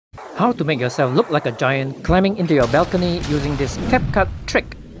How to make yourself look like a giant climbing into your balcony using this CapCut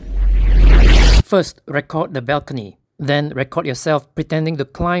trick. First, record the balcony. Then record yourself pretending to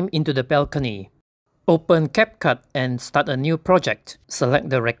climb into the balcony. Open CapCut and start a new project.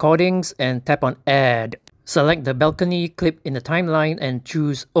 Select the recordings and tap on Add. Select the balcony clip in the timeline and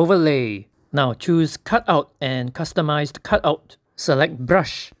choose Overlay. Now choose Cutout and Customized Cutout. Select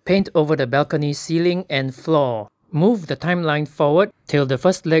Brush. Paint over the balcony ceiling and floor. Move the timeline forward till the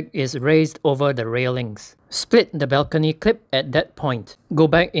first leg is raised over the railings. Split the balcony clip at that point. Go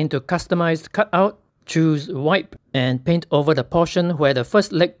back into Customized Cutout, choose Wipe, and paint over the portion where the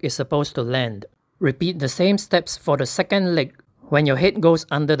first leg is supposed to land. Repeat the same steps for the second leg. When your head goes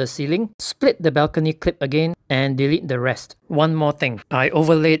under the ceiling, split the balcony clip again and delete the rest. One more thing, I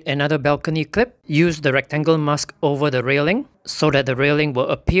overlaid another balcony clip. Use the rectangle mask over the railing so that the railing will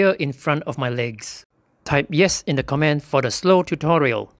appear in front of my legs. Type yes in the comment for the slow tutorial.